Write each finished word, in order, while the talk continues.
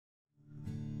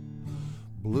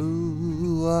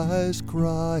Blue eyes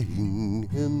crying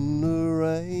in the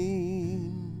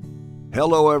rain.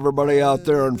 Hello, everybody out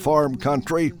there in farm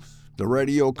country. The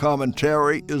radio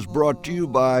commentary is brought to you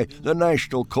by the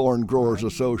National Corn Growers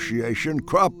Association,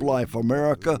 CropLife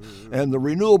America, and the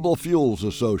Renewable Fuels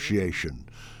Association.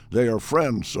 They are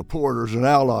friends, supporters, and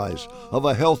allies of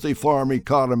a healthy farm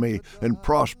economy in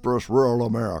prosperous rural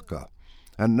America.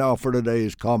 And now for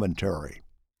today's commentary.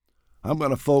 I'm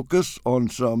going to focus on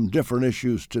some different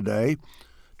issues today.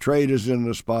 Trade is in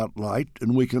the spotlight,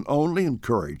 and we can only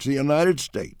encourage the United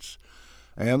States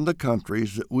and the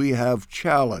countries that we have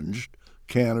challenged,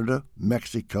 Canada,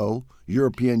 Mexico,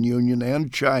 European Union,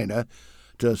 and China,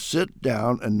 to sit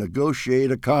down and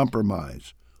negotiate a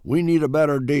compromise. We need a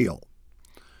better deal.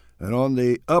 And on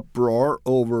the uproar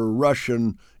over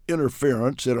Russian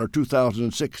interference in our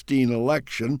 2016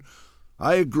 election,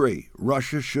 I agree,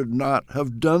 Russia should not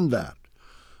have done that.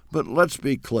 But let's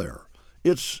be clear,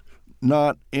 it's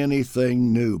not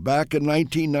anything new. Back in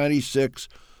 1996,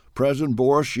 President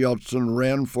Boris Yeltsin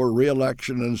ran for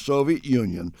re-election in the Soviet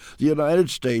Union. The United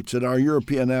States and our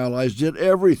European allies did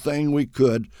everything we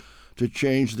could to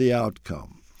change the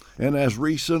outcome. And as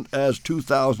recent as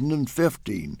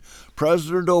 2015,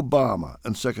 President Obama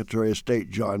and Secretary of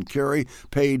State John Kerry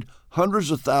paid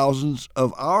hundreds of thousands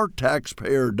of our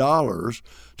taxpayer dollars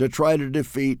to try to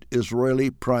defeat Israeli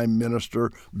Prime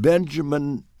Minister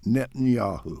Benjamin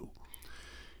Netanyahu.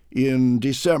 In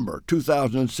December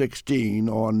 2016,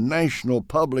 on National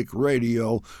Public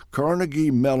Radio,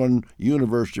 Carnegie Mellon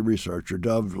University researcher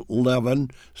Dov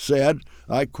Levin said,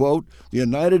 I quote, "The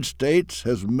United States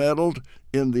has meddled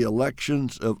in the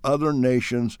elections of other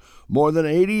nations more than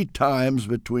 80 times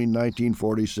between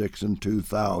 1946 and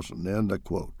 2000, end of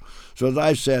quote. So as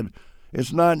I said,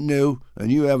 it's not new,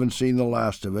 and you haven't seen the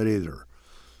last of it either.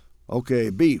 Okay,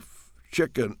 beef,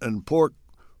 chicken, and pork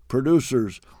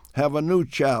producers have a new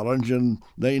challenge, and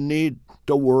they need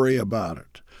to worry about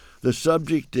it. The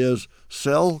subject is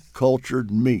cell-cultured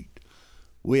meat.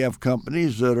 We have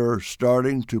companies that are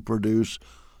starting to produce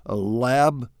a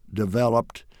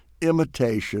lab-developed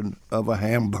imitation of a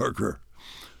hamburger.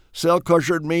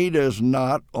 Cell-cultured meat is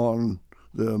not on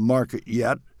the market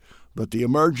yet, but the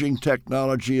emerging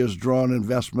technology has drawn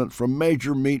investment from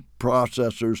major meat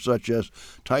processors such as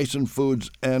Tyson Foods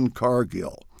and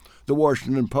Cargill. The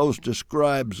Washington Post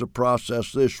describes the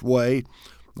process this way,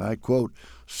 I quote,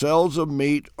 "Cells of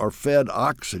meat are fed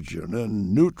oxygen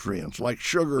and nutrients like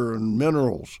sugar and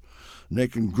minerals, and they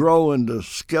can grow into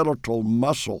skeletal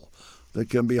muscle that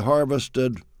can be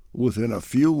harvested within a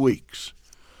few weeks."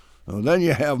 Well, then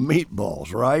you have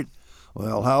meatballs, right?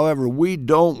 Well, however, we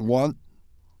don't want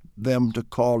them to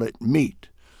call it meat.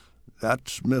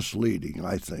 That's misleading,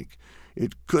 I think.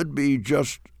 It could be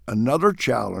just another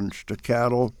challenge to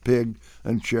cattle, pig,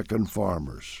 and chicken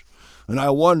farmers. And I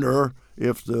wonder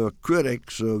if the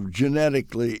critics of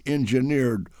genetically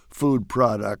engineered food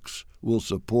products will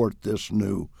support this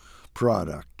new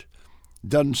product.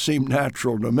 Doesn't seem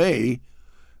natural to me.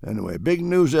 Anyway, big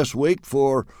news this week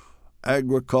for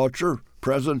agriculture.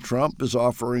 President Trump is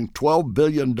offering $12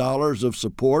 billion of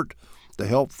support to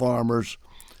help farmers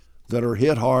that are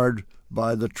hit hard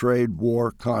by the trade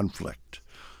war conflict.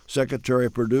 Secretary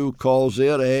Perdue calls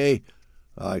it a,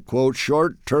 I quote,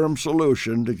 short-term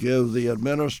solution to give the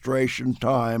administration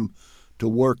time to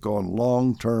work on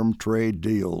long-term trade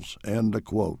deals, end of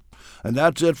quote. And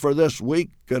that's it for this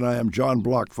week, and I am John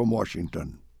Block from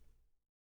Washington.